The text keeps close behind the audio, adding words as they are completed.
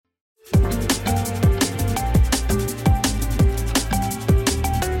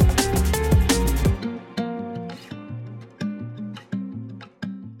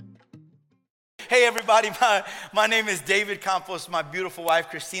everybody. My name is David Campos. My beautiful wife,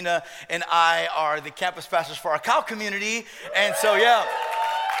 Christina, and I are the campus pastors for our Cal community. And so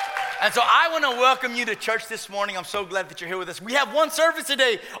I want to welcome you to church this morning. I'm so glad that you're here with us. We have one service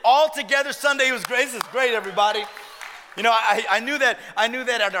today, all together Sunday. It was great. This is great, everybody. You know, I knew that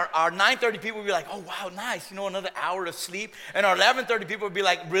at our 9:30 people would be like, oh, wow, nice. You know, another hour of sleep. And our 11:30 people would be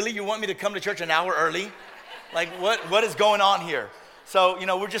like, really? You want me to come to church an hour early? Like, what is going on here? So, you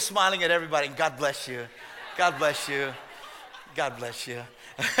know, we're just smiling at everybody. God bless you. God bless you. God bless you.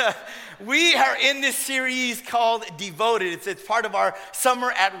 We are in this series called Devoted. It's part of our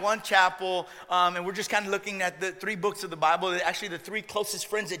Summer at One Chapel, and we're just kind of looking at the three books of the Bible, actually the three closest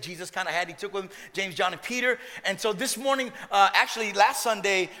friends that Jesus kind of had. He took with him James, John, and Peter. And so this morning, actually last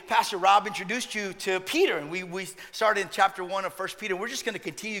Sunday, Pastor Rob introduced you to Peter, and we started in chapter 1 of 1 Peter. We're just going to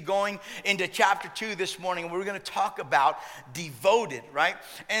continue going into chapter 2 this morning, and we're going to talk about devoted, right?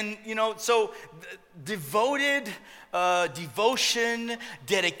 And, you know, so devoted, devotion,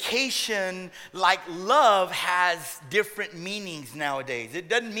 dedication, like love, has different meanings nowadays. It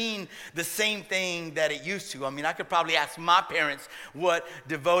doesn't mean the same thing that it used to. I mean, I could probably ask my parents what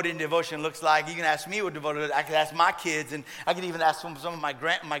devoted and devotion looks like. You can ask me what devoted. I could ask my kids, and I could even ask some of my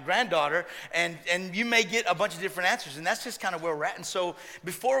granddaughter, and you may get a bunch of different answers. And that's just kind of where we're at. And so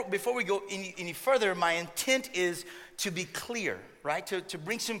before we go any further, my intent is to be clear, right? To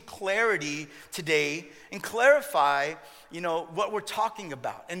bring some clarity today and clarify, you know, what we're talking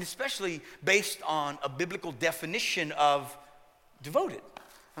about, and especially based on a biblical definition of devoted.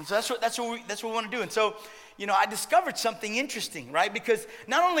 And so that's what we want to do. And so, you know, I discovered something interesting, right? Because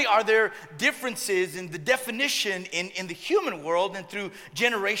not only are there differences in the definition in the human world and through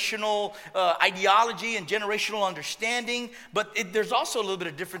generational ideology and generational understanding, but there's also a little bit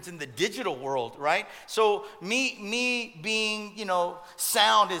of difference in the digital world, right? So me being, you know,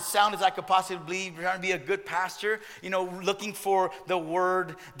 sound as I could possibly be, trying to be a good pastor, you know, looking for the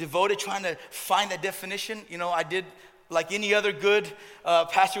word devoted, trying to find that definition, you know, I did like any other good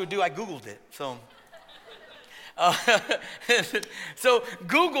pastor would do. I Googled it, so... So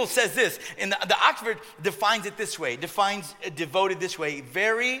Google says this, and the Oxford defines it this way, defines devoted this way: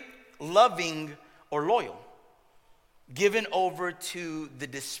 very loving or loyal, given over to the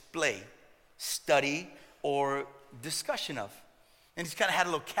display, study, or discussion of. And he's kind of had a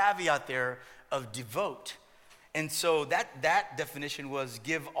little caveat there of devote. And so that definition was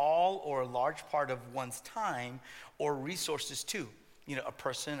give all or a large part of one's time or resources to, you know, a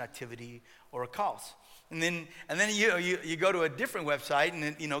person, activity, or a cause. And then you go to a different website, and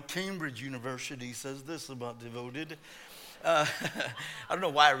then, you know, Cambridge University says this about devoted. I don't know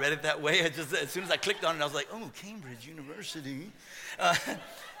why I read it that way. I just, as soon as I clicked on it, I was like, oh, Cambridge University.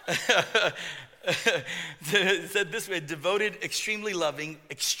 It said this way: devoted, extremely loving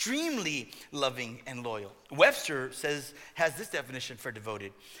and loyal. Webster has this definition for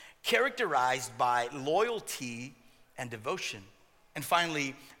devoted: characterized by loyalty and devotion. And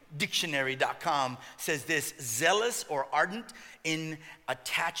finally, dictionary.com says this: zealous or ardent in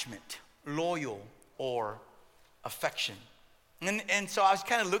attachment, loyal or affection. And so I was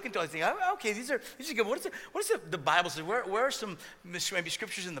kind of looking to it, thinking, okay, these are good. What does the Bible say? Where are some maybe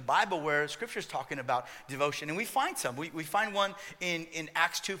scriptures in the Bible where scripture is talking about devotion? And we find some. We find one in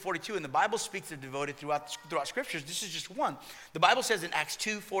Acts 2:42, and the Bible speaks of devoted throughout scriptures. This is just one. The Bible says in Acts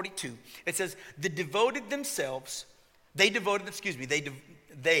 2:42, it says, they devoted themselves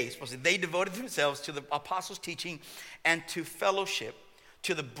to the apostles' teaching and to fellowship,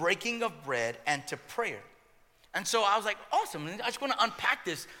 to the breaking of bread and to prayer. And so I was like, awesome. And I just want to unpack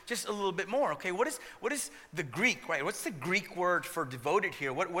this just a little bit more. Okay, what is the Greek, right? What's the Greek word for devoted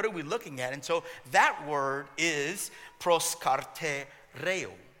here? What are we looking at? And so that word is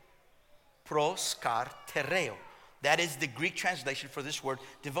proskartereo. Proskartereo. That is the Greek translation for this word,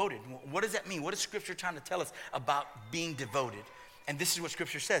 devoted. What does that mean? What is Scripture trying to tell us about being devoted? And this is what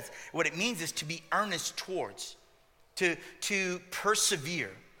Scripture says. What it means is to be earnest towards, to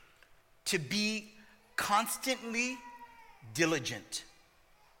persevere, to be constantly diligent,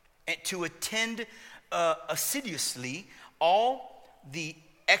 and to attend assiduously all the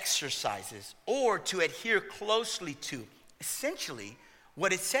exercises, or to adhere closely to. Essentially,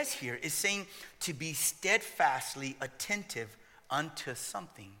 what it says here is saying to be steadfastly attentive unto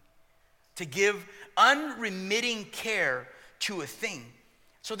something, to give unremitting care to a thing.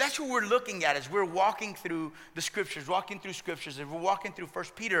 So that's what we're looking at as we're walking through the scriptures, as we're walking through 1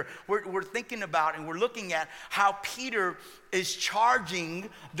 Peter. We're thinking about and we're looking at how Peter is charging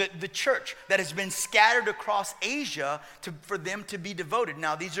the church that has been scattered across Asia for them to be devoted.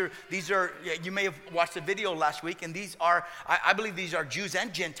 Now, these are you may have watched the video last week, and these are, I believe these are Jews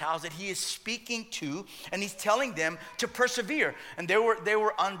and Gentiles that he is speaking to, and he's telling them to persevere. And they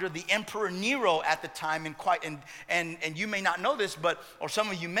were under the Emperor Nero at the time, and you may not know this, or some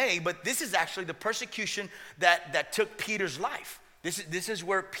of you may, but this is actually the persecution that took Peter's life. This is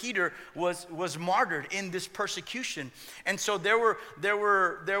where Peter was martyred in this persecution. And so there were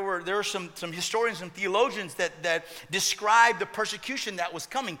some historians, some theologians that described the persecution that was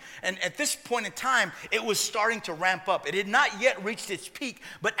coming. And at this point in time, it was starting to ramp up. It had not yet reached its peak,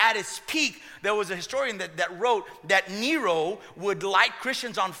 but at its peak, there was a historian that wrote that Nero would light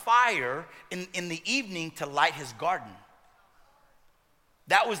Christians on fire in the evening to light his garden.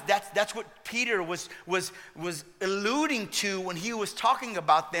 That's what Peter was alluding to when he was talking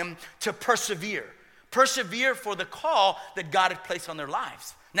about them to persevere. Persevere for the call that God had placed on their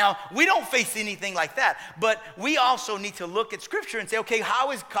lives. Now, we don't face anything like that, but we also need to look at Scripture and say, okay,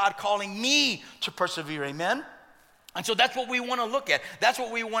 how is God calling me to persevere? Amen? And so that's what we want to look at. That's what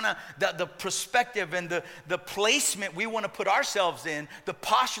we want to, the perspective and the placement we want to put ourselves in, the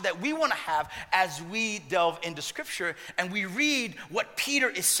posture that we want to have as we delve into Scripture and we read what Peter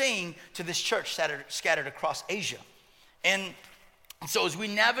is saying to this church scattered across Asia. And so as we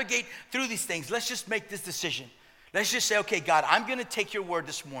navigate through these things, let's just make this decision. Let's just say, okay, God, I'm going to take your word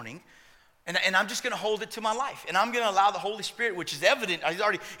this morning. And I'm just going to hold it to my life. And I'm going to allow the Holy Spirit, which is evident,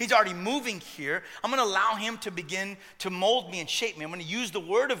 he's already moving here. I'm going to allow him to begin to mold me and shape me. I'm going to use the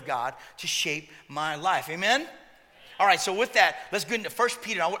word of God to shape my life. Amen? All right, so with that, let's go into 1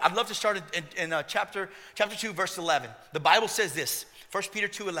 Peter. I'd love to start in chapter 2, verse 11. The Bible says this, 1 Peter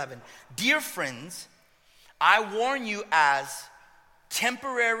 2:11. Dear friends, I warn you as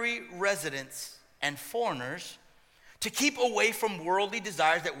temporary residents and foreigners to keep away from worldly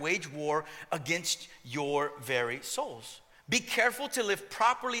desires that wage war against your very souls. Be careful to live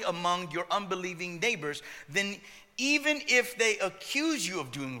properly among your unbelieving neighbors. Then even if they accuse you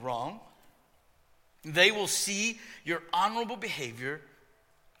of doing wrong, they will see your honorable behavior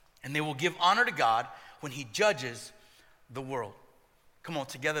and they will give honor to God when he judges the world. Come on,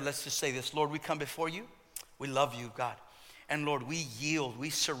 together, let's just say this. Lord, we come before you. We love you, God. And Lord, we yield, we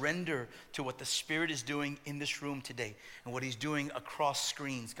surrender to what the Spirit is doing in this room today and what he's doing across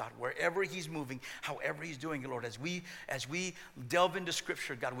screens, God, wherever he's moving, however he's doing it, Lord. As we delve into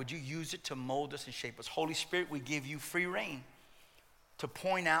Scripture, God, would you use it to mold us and shape us? Holy Spirit, we give you free reign to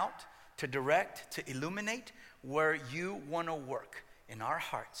point out, to direct, to illuminate where you want to work in our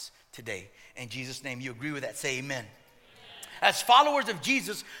hearts today. In Jesus' name, you agree with that? Say amen. As followers of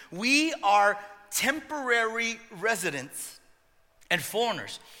Jesus, we are temporary residents and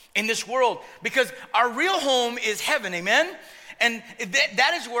foreigners in this world because our real home is heaven, amen? And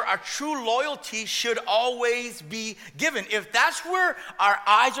that is where our true loyalty should always be given. If that's where our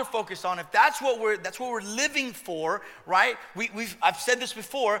eyes are focused on, if that's what we're living for, right? I've said this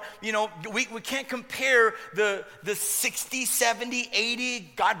before, you know, we can't compare the 60, 70,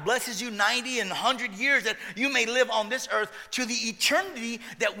 80, God blesses you, 90 and 100 years that you may live on this earth to the eternity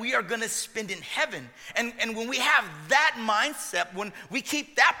that we are going to spend in heaven. And when we have that mindset, when we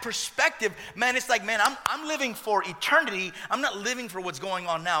keep that perspective, man, it's like, man, I'm living for eternity. I'm not living for what's going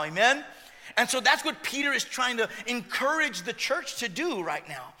on now, amen? And so that's what Peter is trying to encourage the church to do right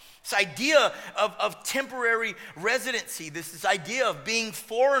now. This idea of temporary residency, this idea of being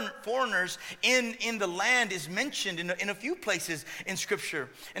foreigners in the land is mentioned in a few places in Scripture.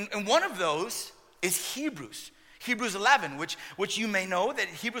 And one of those is Hebrews 11, which you may know that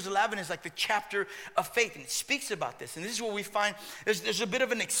Hebrews 11 is like the chapter of faith, and it speaks about this. And this is where we find there's a bit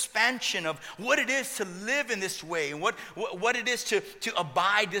of an expansion of what it is to live in this way and what it is to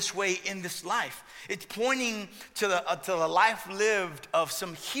abide this way in this life. It's pointing to the life lived of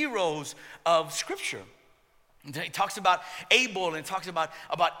some heroes of Scripture. It talks about Abel, and it talks about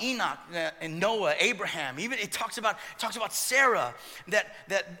Enoch and Noah, Abraham. Even it talks about Sarah.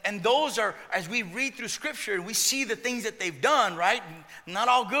 And those are, as we read through Scripture, we see the things that they've done, right? Not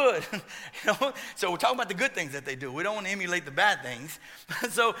all good, you know. So we're talking about the good things that they do. We don't want to emulate the bad things.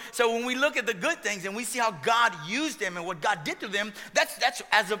 So when we look at the good things and we see how God used them and what God did to them, that's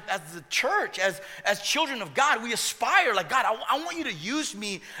as a church, as children of God, we aspire like, God, I want you to use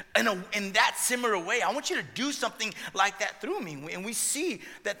me in that similar way. I want you to do something like that through me. And we see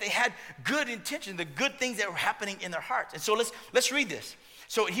that they had good intention, the good things that were happening in their hearts. And so let's read this.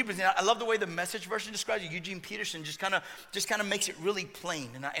 So Hebrews, and I love the way the Message version describes it. Eugene Peterson just kind of makes it really plain,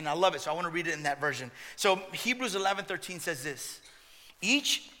 and I love it. So I want to read it in that version. So Hebrews 11:13 says this: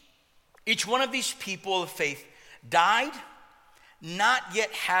 Each one of these people of faith died not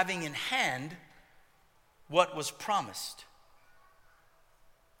yet having in hand what was promised.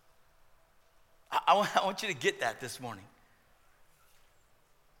 I want you to get that this morning.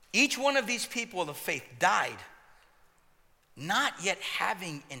 Each one of these people of faith died, not yet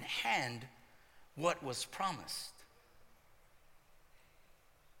having in hand what was promised.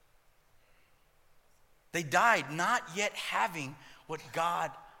 They died not yet having what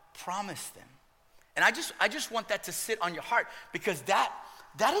God promised them. And I just want that to sit on your heart, because that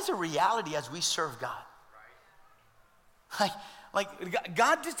is a reality as we serve God. Like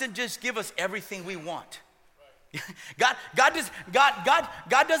God doesn't just give us everything we want. God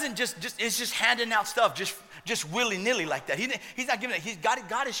doesn't just handing out stuff just willy-nilly like that. He's not giving it.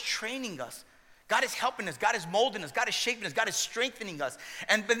 God is training us. God is helping us. God is molding us. God is shaping us. God is strengthening us.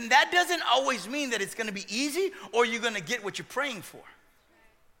 But that doesn't always mean that it's going to be easy or you're going to get what you're praying for.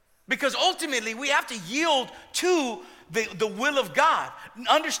 Because ultimately, we have to yield to the will of God,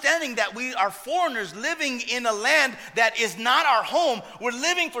 understanding that we are foreigners living in a land that is not our home. We're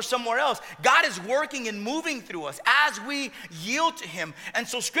living for somewhere else. God is working and moving through us as we yield to him. And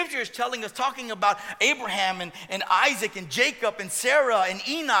so scripture is telling us, talking about Abraham and Isaac and Jacob and Sarah and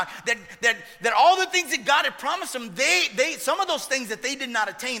Enoch, that all the things that God had promised them, they some of those things that they did not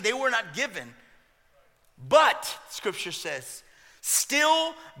attain, they were not given. But, scripture says,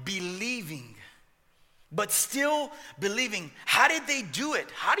 still believing. But still believing. How did they do it?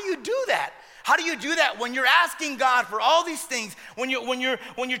 How do you do that? How do you do that when you're asking God for all these things, when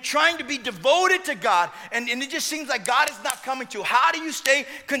you're trying to be devoted to God, and it just seems like God is not coming to you? How do you stay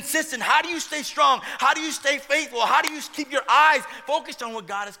consistent? How do you stay strong? How do you stay faithful? How do you keep your eyes focused on what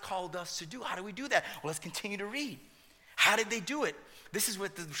God has called us to do? How do we do that? Well, let's continue to read. How did they do it? This is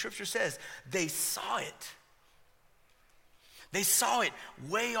what the scripture says. They saw it. They saw it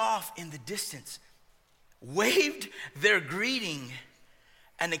way off in the distance, waved their greeting,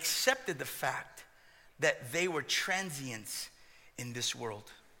 and accepted the fact that they were transients in this world.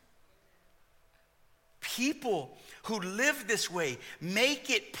 People who live this way make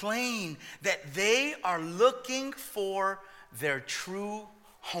it plain that they are looking for their true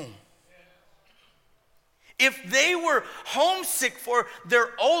home. If they were homesick for their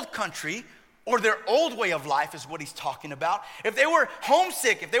old country, or their old way of life is what he's talking about. If they were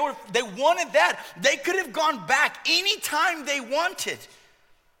homesick, if they wanted that, they could have gone back anytime they wanted.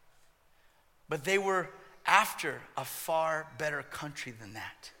 But they were after a far better country than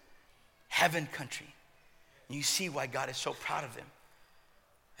that. Heaven country. And you see why God is so proud of them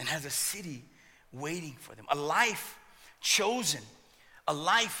and has a city waiting for them. A life chosen, a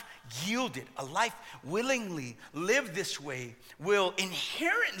life yielded, a life willingly lived this way will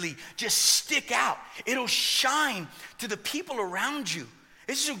inherently just stick out. It'll shine to the people around you.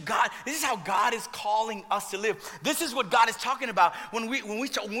 This is how God is calling us to live. This is what God is talking about when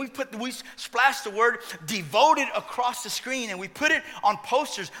we splash the word devoted across the screen and we put it on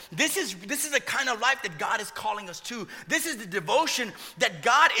posters. This is the kind of life that God is calling us to. This is the devotion that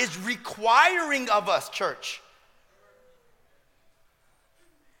God is requiring of us, church.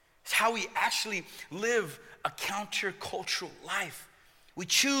 It's how we actually live a countercultural life. We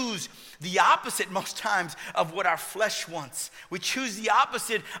choose the opposite most times of what our flesh wants. We choose the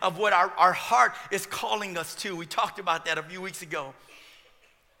opposite of what our heart is calling us to. We talked about that a few weeks ago.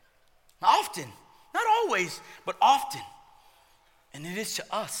 Often, not always, but often. And it is to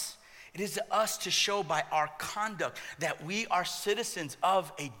us. It is to us to show by our conduct that we are citizens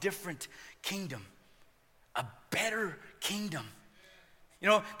of a different kingdom, a better kingdom. You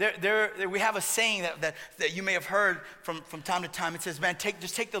know, we have a saying that you may have heard from time to time. It says, man,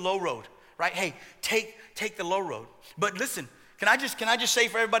 just take the low road, right? Hey, take the low road. But listen, can I just say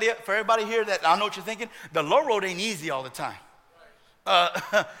for everybody here that I know what you're thinking? The low road ain't easy all the time.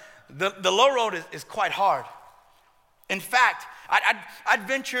 The low road is quite hard. In fact, I'd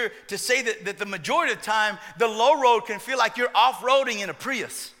venture to say that the majority of the time, the low road can feel like you're off-roading in a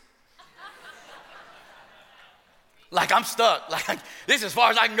Prius. Like I'm stuck. Like this is as far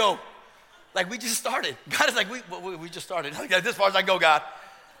as I can go. Like we just started. God is like, we just started. Like, this as far as I can go, God.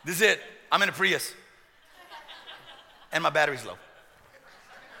 This is it. I'm in a Prius. And my battery's low.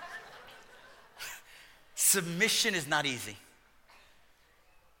 Submission is not easy.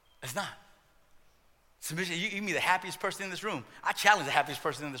 It's not. Submission, you can be the happiest person in this room. I challenge the happiest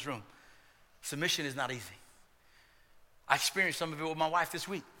person in this room. Submission is not easy. I experienced some of it with my wife this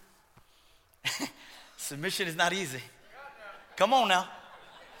week. Submission is not easy. Come on now.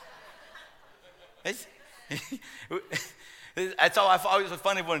 That's all. I've always was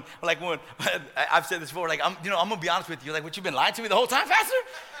funny when I've said this before. Like I'm gonna be honest with you. Like, what, you've been lying to me the whole time,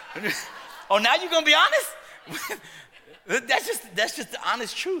 Pastor? Oh, now you're gonna be honest? That's just the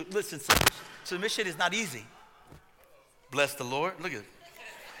honest truth. Listen, submission is not easy. Bless the Lord. Look at it.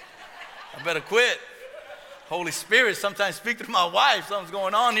 I better quit. Holy Spirit sometimes speak to my wife. Something's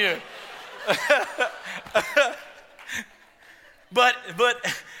going on here. But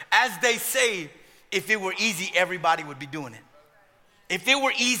as they say, if it were easy, everybody would be doing it. If it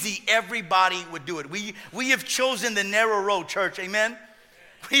were easy, everybody would do it. We have chosen the narrow road, church. Amen.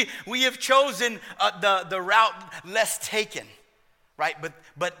 We have chosen the route less taken, right?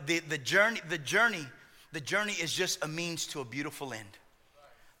 But the journey is just a means to a beautiful end.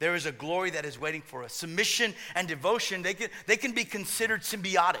 There is a glory that is waiting for us. Submission and devotion, they can be considered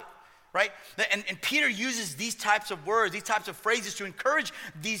symbiotic, right? And Peter uses these types of words, these types of phrases to encourage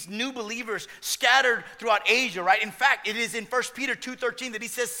these new believers scattered throughout Asia, right? In fact, it is in 1 Peter 2:13 that he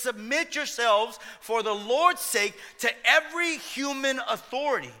says, submit yourselves for the Lord's sake to every human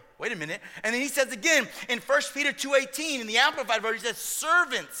authority. Wait a minute. And then he says again in 1 Peter 2:18 in the Amplified Version, he says,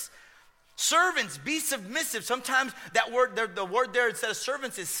 Servants, be submissive. Sometimes that word, the word there instead of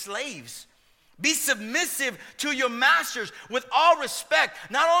servants is slaves. Be submissive to your masters with all respect,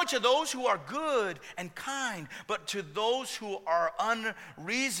 not only to those who are good and kind, but to those who are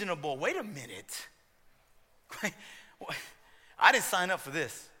unreasonable. Wait a minute. I didn't sign up for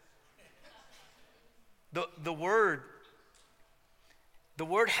this. The word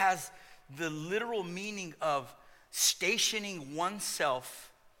has the literal meaning of stationing oneself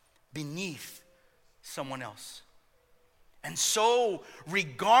beneath someone else. And so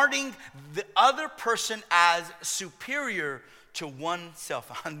regarding the other person as superior to oneself.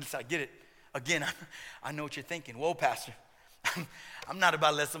 I get it. Again, I know what you're thinking. Whoa, Pastor, I'm not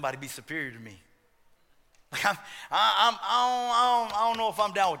about to let somebody be superior to me. Like I don't know if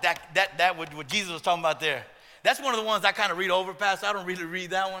I'm down with that what Jesus was talking about there. That's one of the ones I kind of read over, Pastor. I don't really read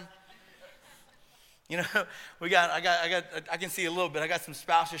that one. You know, I can see a little bit. I got some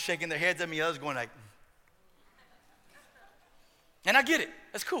spouses shaking their heads at me, others going like, and I get it.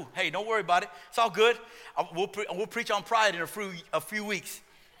 That's cool. Hey, don't worry about it. It's all good. We'll preach on pride in a few weeks.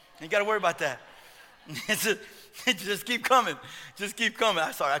 You got to worry about that. Just keep coming. Just keep coming.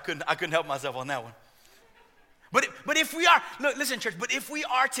 I'm sorry, I couldn't help myself on that one. But if we are, look, listen, church, but if we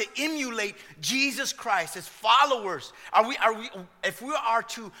are to emulate Jesus Christ as followers, if we are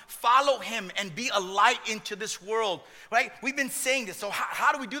to follow him and be a light into this world, right? We've been saying this. So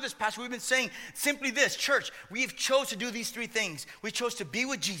how do we do this, Pastor? We've been saying simply this, church, we have chose to do these three things. We chose to be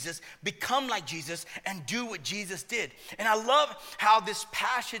with Jesus, become like Jesus, and do what Jesus did. And I love how this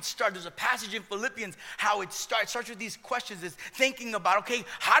passage starts. There's a passage in Philippians, how it starts with these questions, is thinking about, okay,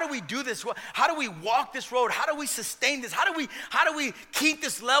 how do we do this? How do we walk this road? How do we sustain this? How do we keep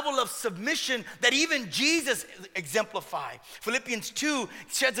this level of submission that even Jesus exemplified? Philippians 2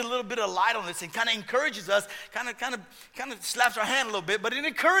 sheds a little bit of light on this and kind of encourages us, kind of slaps our hand a little bit, but it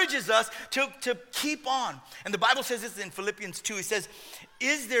encourages us to keep on. And the Bible says this in Philippians 2. It says,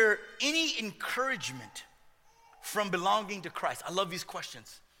 is there any encouragement from belonging to Christ? I love these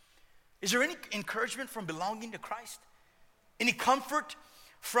questions. Is there any encouragement from belonging to Christ? Any comfort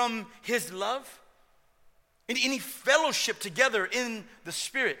from his love? Any fellowship together in the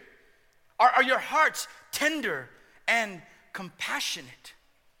Spirit? Are your hearts tender and compassionate?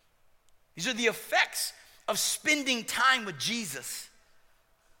 These are the effects of spending time with Jesus.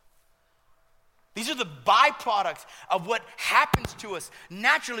 These are the byproducts of what happens to us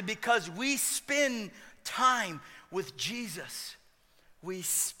naturally because we spend time with Jesus. We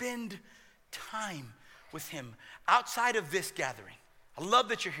spend time with him outside of this gathering. I love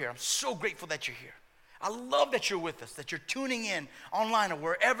that you're here. I'm so grateful that you're here. I love that you're with us, that you're tuning in online or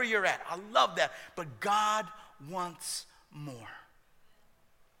wherever you're at. I love that. But God wants more.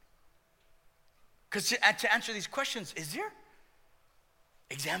 Because to answer these questions, is there?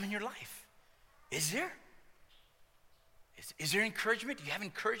 Examine your life. Is there? Is there encouragement? Do you have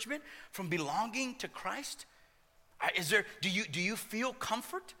encouragement from belonging to Christ? Do you feel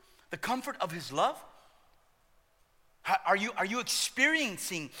comfort? The comfort of his love? Are you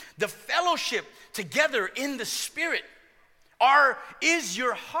experiencing the fellowship together in the Spirit? Or is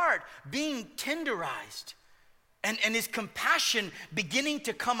your heart being tenderized and is compassion beginning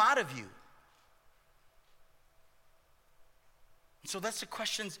to come out of you? So that's the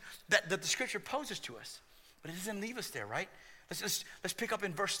questions that the scripture poses to us. But it doesn't leave us there, right? Let's pick up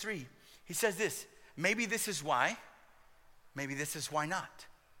in verse 3. He says this, maybe this is why, maybe this is why not.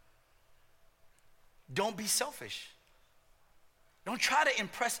 Don't be selfish. Don't try to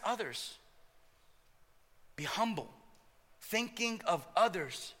impress others. Be humble, thinking of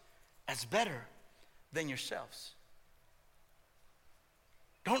others as better than yourselves.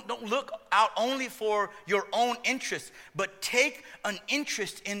 Don't look out only for your own interests, but take an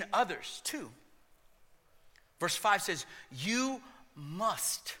interest in others too. Verse 5 says, you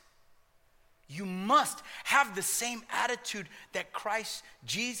must have the same attitude that Christ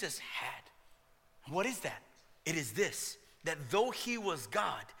Jesus had. What is that? It is this, that though he was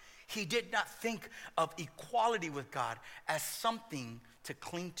God, he did not think of equality with God as something to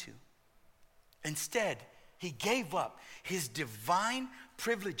cling to. Instead, he gave up his divine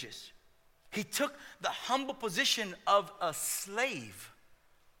privileges. He took the humble position of a slave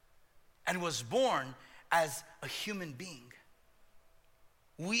and was born as a human being.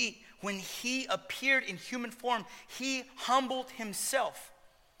 When he appeared in human form, he humbled himself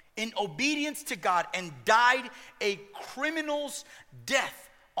in obedience to God and died a criminal's death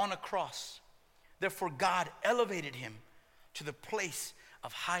on a cross. Therefore, God elevated him to the place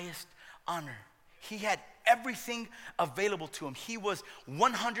of highest honor. He had everything available to him. He was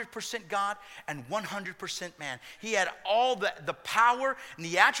 100% God and 100% man. He had all the power and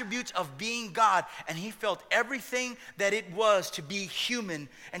the attributes of being God, and he felt everything that it was to be human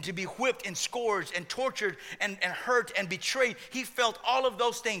and to be whipped and scourged and tortured and hurt and betrayed. He felt all of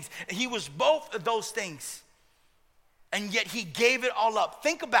those things. He was both of those things. And yet he gave it all up.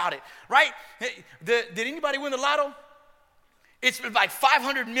 Think about it, right? Did anybody win the lotto? It's like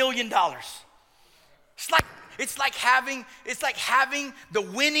 $500 million. It's like having the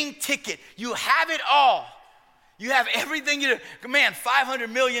winning ticket. You have it all. You have everything. Man, $500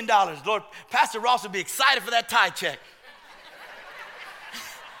 million. Lord, Pastor Ross would be excited for that tithe check.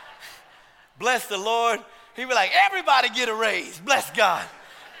 Bless the Lord. He'd be like, everybody get a raise. Bless God.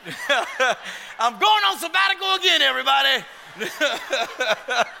 I'm going on sabbatical again, everybody.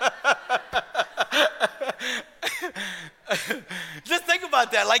 Just think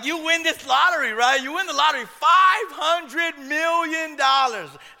about that. Like, you win this lottery, right? You win the lottery, $500 million.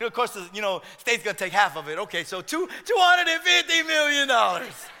 Of course, state's going to take half of it. Okay, so $250 million.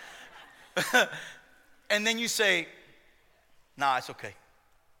 And then you say, nah, it's okay.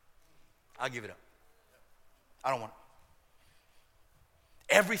 I'll give it up. I don't want it.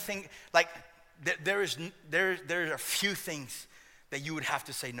 Everything, like, there are a few things that you would have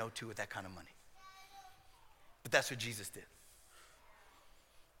to say no to with that kind of money. But that's what Jesus did.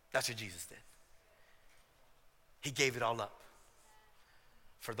 That's what Jesus did. He gave it all up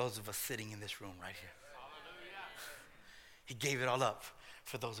for those of us sitting in this room right here. He gave it all up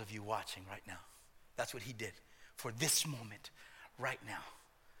for those of you watching right now. That's what he did for this moment right now.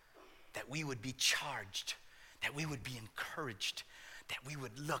 That we would be charged, that we would be encouraged, that we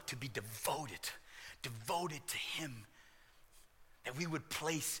would look to be devoted to him, that we would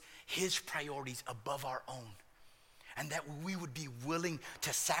place his priorities above our own, and that we would be willing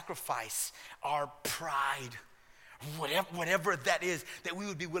to sacrifice our pride, whatever that is, that we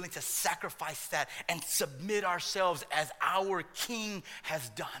would be willing to sacrifice that and submit ourselves as our King has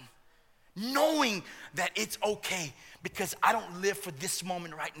done, knowing that it's okay because I don't live for this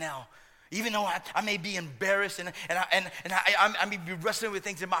moment right now. Even though I may be embarrassed and I may be wrestling with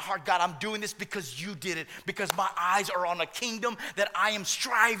things in my heart, God, I'm doing this because you did it, because my eyes are on a kingdom that I am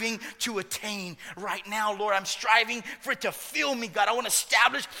striving to attain right now, Lord. I'm striving for it to fill me, God. I want to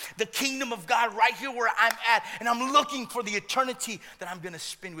establish the kingdom of God right here where I'm at, and I'm looking for the eternity that I'm going to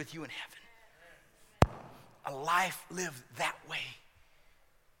spend with you in heaven. A life lived that way.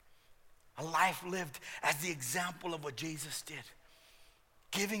 A life lived as the example of what Jesus did.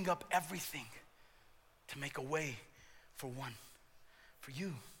 Giving up everything to make a way for one, for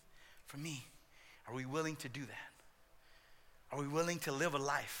you, for me. Are we willing to do that? Are we willing to live a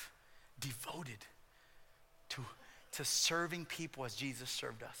life devoted to serving people as Jesus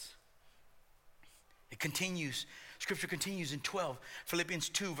served us? It continues, scripture continues in 12. Philippians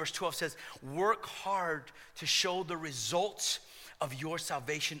 2 verse 12 says, work hard to show the results of your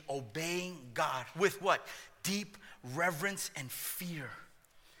salvation, obeying God with what? Deep reverence and fear.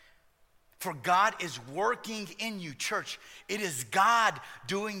 For God is working in you, church. It is God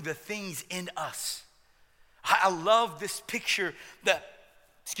doing the things in us. I love this picture that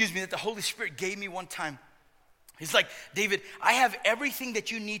the Holy Spirit gave me one time. He's like, David, I have everything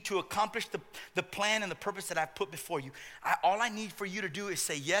that you need to accomplish the plan and the purpose that I've put before you. All I need for you to do is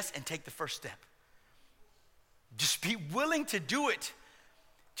say yes and take the first step. Just be willing to do it.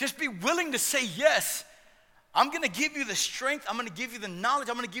 Just be willing to say yes. I'm going to give you the strength. I'm going to give you the knowledge.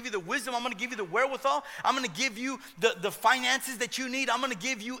 I'm going to give you the wisdom. I'm going to give you the wherewithal. I'm going to give you the finances that you need. I'm going to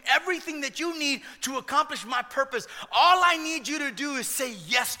give you everything that you need to accomplish my purpose. All I need you to do is say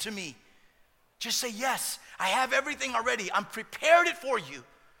yes to me. Just say yes. I have everything already. I'm prepared it for you.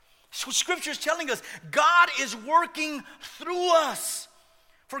 So Scripture is telling us God is working through us.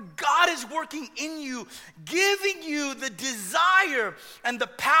 For God is working in you, giving you the desire and the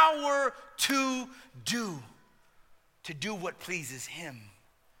power to do what pleases him.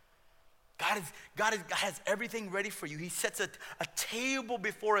 God has everything ready for you. He sets a table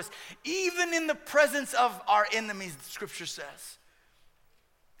before us, even in the presence of our enemies, the scripture says.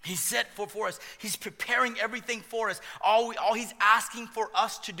 He's set for us. He's preparing everything for us. All he's asking for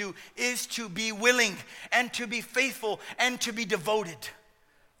us to do is to be willing and to be faithful and to be devoted.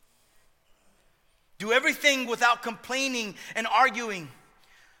 Do everything without complaining and arguing,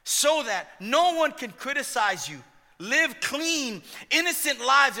 so that no one can criticize you. Live clean, innocent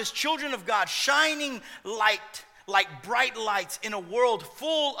lives as children of God, shining light like bright lights in a world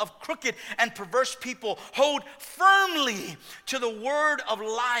full of crooked and perverse people. Hold firmly to the word of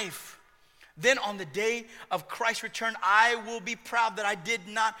life. Then on the day of Christ's return, I will be proud that I did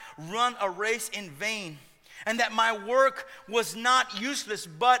not run a race in vain, and that my work was not useless,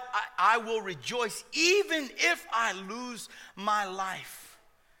 but I will rejoice even if I lose my life,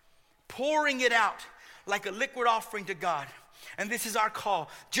 pouring it out like a liquid offering to God. And this is our call.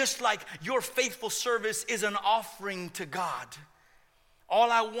 Just like your faithful service is an offering to God.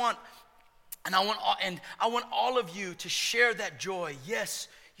 All I want, and I want all of you to share that joy. Yes,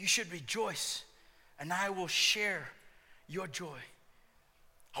 you should rejoice, and I will share your joy.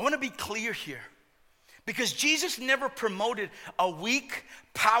 I want to be clear here, because Jesus never promoted a weak,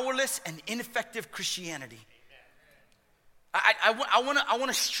 powerless, and ineffective Christianity. I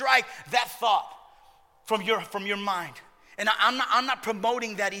want to strike that thought from your mind. And I'm not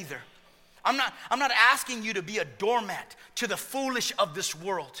promoting that either. I'm not asking you to be a doormat to the foolish of this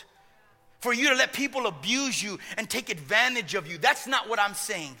world, for you to let people abuse you and take advantage of you. That's not what I'm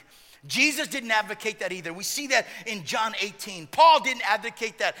saying. Jesus didn't advocate that either. We see that in John 18. Paul didn't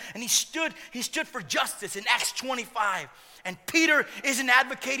advocate that, and he stood for justice in Acts 25. And Peter isn't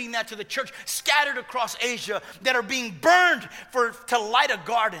advocating that to the church scattered across Asia that are being burned to light a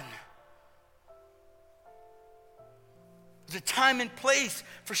garden. There's a time and place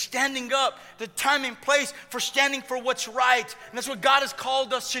for standing up. The time and place for standing for what's right. And that's what God has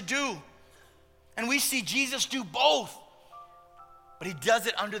called us to do. And we see Jesus do both. But he does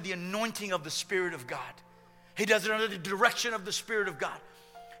it under the anointing of the Spirit of God. He does it under the direction of the Spirit of God.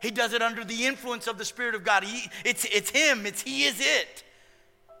 He does it under the influence of the Spirit of God. It's him. He is it.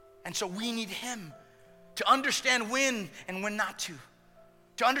 And so we need him to understand when and when not to.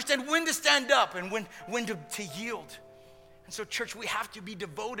 To understand when to stand up and when to yield. And so, church, we have to be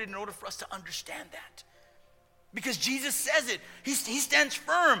devoted in order for us to understand that. Because Jesus says it. He stands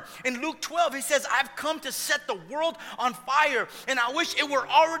firm. In Luke 12, he says, I've come to set the world on fire, and I wish it were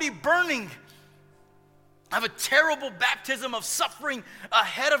already burning. I have a terrible baptism of suffering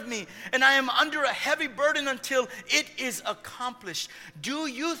ahead of me, and I am under a heavy burden until it is accomplished. Do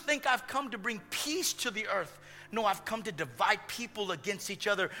you think I've come to bring peace to the earth? No, I've come to divide people against each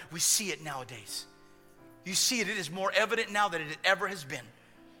other. We see it nowadays. You see it. It is more evident now than it ever has been.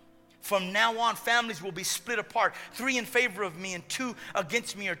 From now on, families will be split apart. 3 in favor of me and 2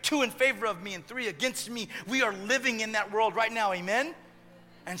 against me, or 2 in favor of me and 3 against me. We are living in that world right now, amen?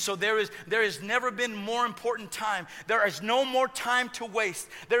 And so there has never been more important time. There is no more time to waste.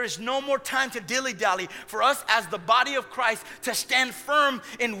 There is no more time to dilly-dally for us as the body of Christ to stand firm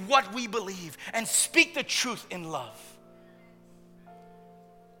in what we believe and speak the truth in love.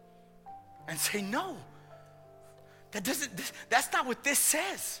 And say, no, that's not what this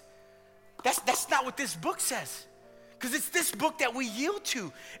says. That's not what this book says. Because it's this book that we yield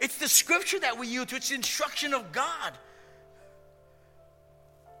to. It's the scripture that we yield to. It's the instruction of God.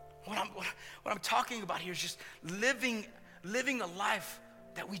 What I'm talking about here is just living a life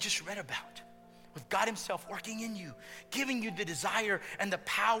that we just read about, with God himself working in you, giving you the desire and the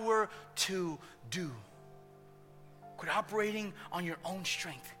power to do. Quit operating on your own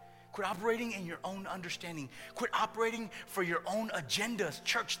strength. Quit operating in your own understanding. Quit operating for your own agendas.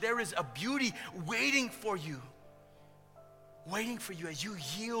 Church, there is a beauty waiting for you as you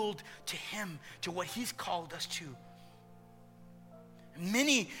yield to him, to what he's called us to.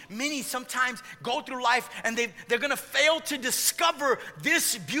 Many sometimes go through life and they're going to fail to discover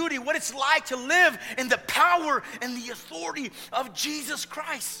this beauty, what it's like to live in the power and the authority of Jesus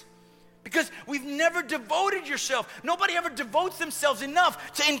Christ. Because we've never devoted yourself. Nobody ever devotes themselves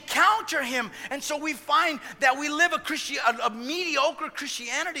enough to encounter him. And so we find that we live a mediocre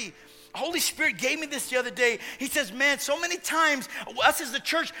Christianity. Holy Spirit gave me this the other day. He says, man, so many times us as the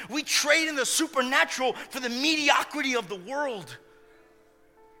church, we trade in the supernatural for the mediocrity of the world.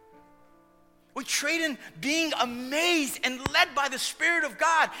 We trade in being amazed and led by the Spirit of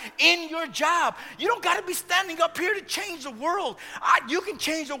God in your job. You don't got to be standing up here to change the world. You can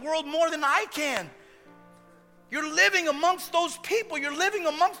change the world more than I can. You're living amongst those people. You're living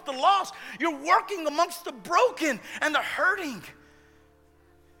amongst the lost. You're working amongst the broken and the hurting.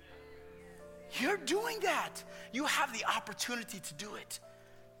 You're doing that. You have the opportunity to do it.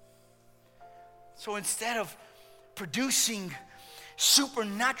 So instead of producing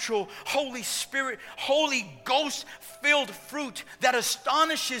supernatural, Holy Spirit, Holy Ghost-filled fruit that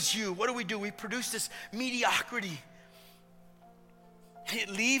astonishes you, what do? We produce this mediocrity. It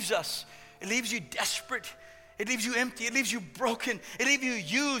leaves us. It leaves you desperate. It leaves you empty. It leaves you broken. It leaves you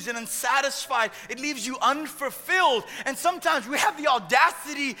used and unsatisfied. It leaves you unfulfilled. And sometimes we have the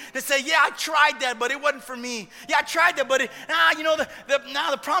audacity to say, yeah, I tried that, but it wasn't for me. Yeah, I tried that, but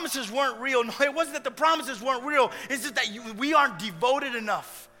the promises weren't real. No, it wasn't that the promises weren't real. It's just that we aren't devoted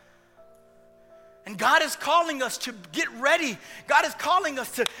enough. And God is calling us to get ready. God is calling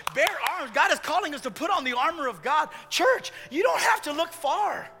us to bear arms. God is calling us to put on the armor of God. Church, you don't have to look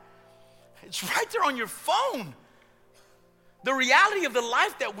far. It's right there on your phone. The reality of the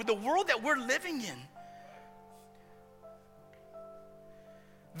life the world that we're living in.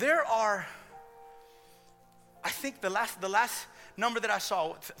 There are, I think the last number that I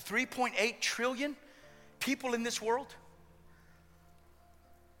saw, 3.8 trillion people in this world.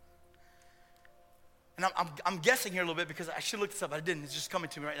 And I'm guessing here a little bit because I should look this up. I didn't. It's just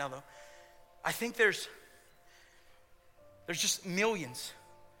coming to me right now, though. I think there's just millions.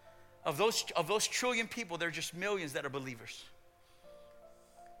 Of those trillion people, there are just millions that are believers.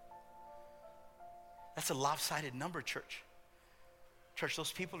 That's a lopsided number, church. Church,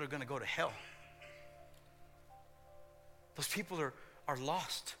 those people are going to go to hell. Those people are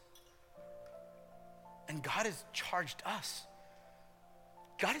lost. And God has charged us.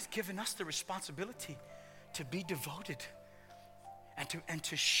 God has given us the responsibility to be devoted and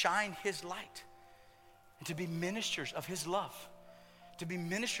to shine His light and to be ministers of His love. To be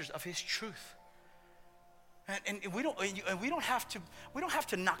ministers of His truth. And we don't have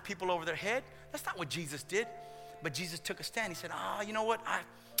to knock people over their head. That's not what Jesus did. But Jesus took a stand. He said, you know what?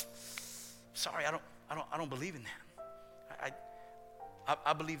 Sorry, I don't believe in that.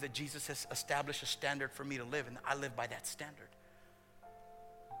 I believe that Jesus has established a standard for me to live, and I live by that standard.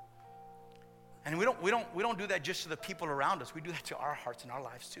 And we don't do that just to the people around us. We do that to our hearts and our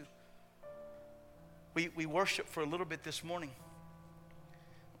lives too. We worship for a little bit this morning.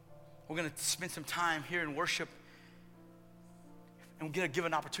 We're going to spend some time here in worship, and we're going to give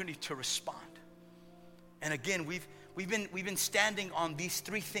an opportunity to respond. And again, we've been standing on these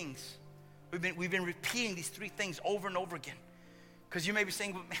three things. We've been repeating these three things over and over again. Because you may be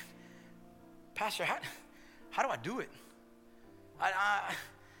saying, well, man, Pastor, how do I do it?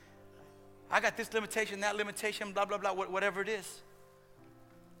 I got this limitation, that limitation, blah, blah, blah, whatever it is.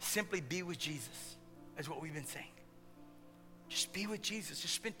 Simply be with Jesus, is what we've been saying. Just be with Jesus.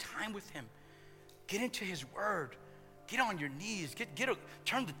 Just spend time with Him. Get into His Word. Get on your knees.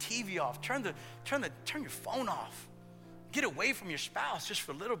 Turn the TV off. Turn your phone off. Get away from your spouse just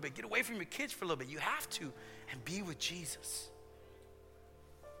for a little bit. Get away from your kids for a little bit. You have to, and be with Jesus.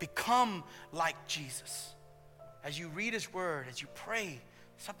 Become like Jesus. As you read His Word, as you pray,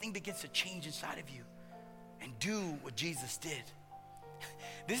 something begins to change inside of you, and do what Jesus did.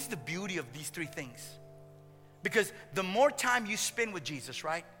 This is the beauty of these three things. Because the more time you spend with Jesus,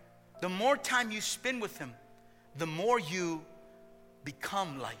 right? The more time you spend with Him, the more you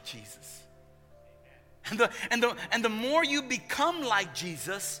become like Jesus. And the more you become like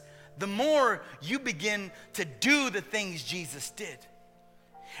Jesus, the more you begin to do the things Jesus did.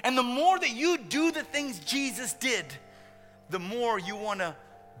 And the more that you do the things Jesus did, the more you want to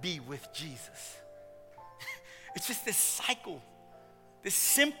be with Jesus. It's just this cycle, this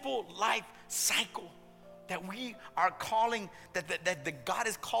simple life cycle that we are calling, that God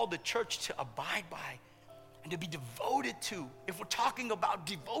has called the church to abide by and to be devoted to. If we're talking about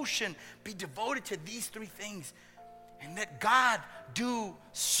devotion, be devoted to these three things, and let God do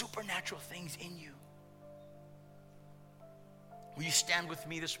supernatural things in you. Will you stand with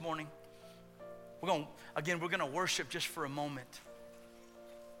me this morning? We're going to worship just for a moment.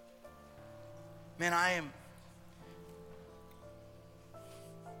 Man,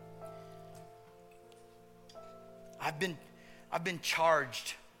 I've been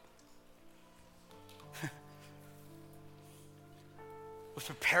charged with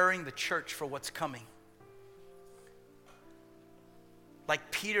preparing the church for what's coming.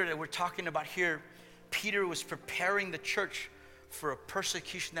 Like Peter that we're talking about here, Peter was preparing the church for a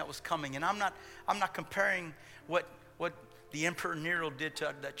persecution that was coming. And I'm not comparing what the Emperor Nero did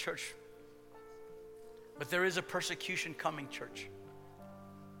to that church. But there is a persecution coming, church.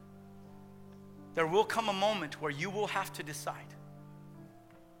 There will come a moment where you will have to decide.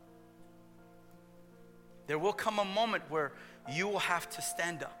 There will come a moment where you will have to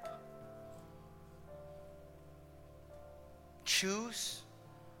stand up. Choose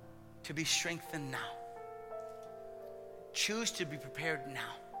to be strengthened now. Choose to be prepared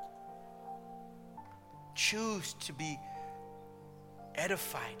now. Choose to be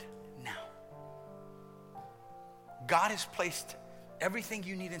edified now. God has placed everything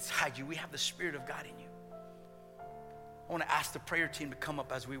you need inside you. We have the Spirit of God in you. I want to ask the prayer team to come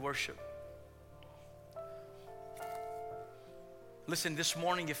up as we worship. Listen, this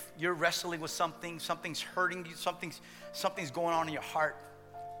morning, if you're wrestling with something, something's hurting you, something's going on in your heart,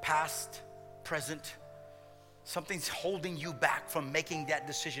 past, present, something's holding you back from making that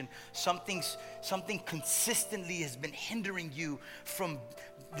decision. Something consistently has been hindering you from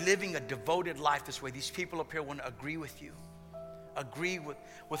living a devoted life this way. These people up here want to agree with you. Agree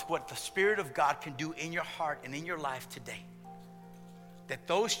with what the Spirit of God can do in your heart and in your life today. That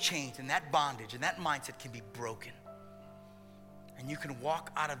those chains and that bondage and that mindset can be broken. And you can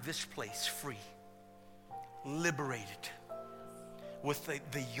walk out of this place free, liberated, with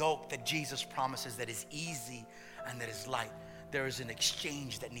the yoke that Jesus promises that is easy and that is light. There is an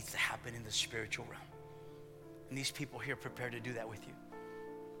exchange that needs to happen in the spiritual realm. And these people here are prepared to do that with you.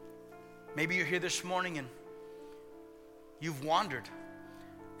 Maybe you're here this morning and you've wandered.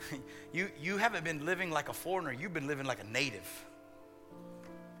 You haven't been living like a foreigner. You've been living like a native.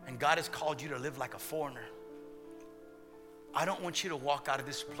 And God has called you to live like a foreigner. I don't want you to walk out of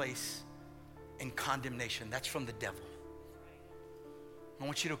this place in condemnation. That's from the devil. I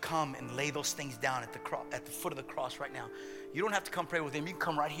want you to come and lay those things down at the foot of the cross right now. You don't have to come pray with him. You can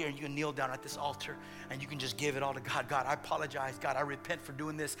come right here and you can kneel down at this altar and you can just give it all to God. God, I apologize. God, I repent for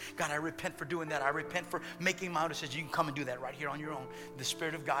doing this. God, I repent for doing that. I repent for making my own decisions. You can come and do that right here on your own. The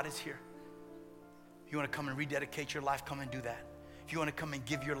Spirit of God is here. If you want to come and rededicate your life, come and do that. If you want to come and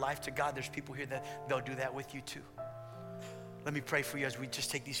give your life to God, there's people here that they'll do that with you too. Let me pray for you as we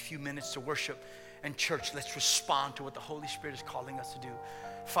just take these few minutes to worship. And church, let's respond to what the Holy Spirit is calling us to do.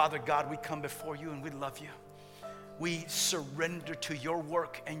 Father God, we come before you and we love you. We surrender to your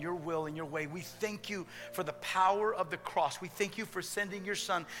work and your will and your way. We thank you for the power of the cross. We thank you for sending your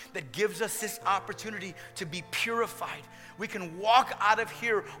Son that gives us this opportunity to be purified. We can walk out of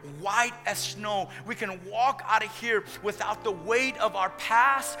here white as snow. We can walk out of here without the weight of our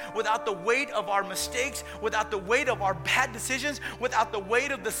past, without the weight of our mistakes, without the weight of our bad decisions, without the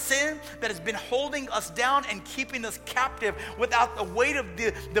weight of the sin that has been holding us down and keeping us captive, without the weight of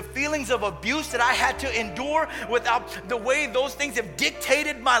the feelings of abuse that I had to endure, without the way those things have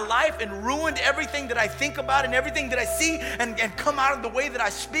dictated my life and ruined everything that I think about and everything that I see and come out of the way that I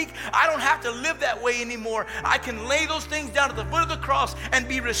speak. I don't have to live that way anymore. I can lay those things down at the foot of the cross and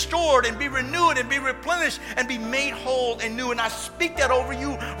be restored and be renewed and be replenished and be made whole and new. And I speak that over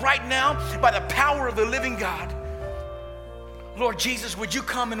you right now by the power of the living God. Lord Jesus, would you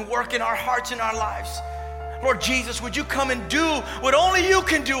come and work in our hearts and our lives? Lord Jesus, would you come and do what only you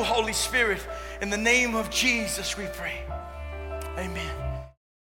can do, Holy Spirit? In the name of Jesus, we pray. Amen.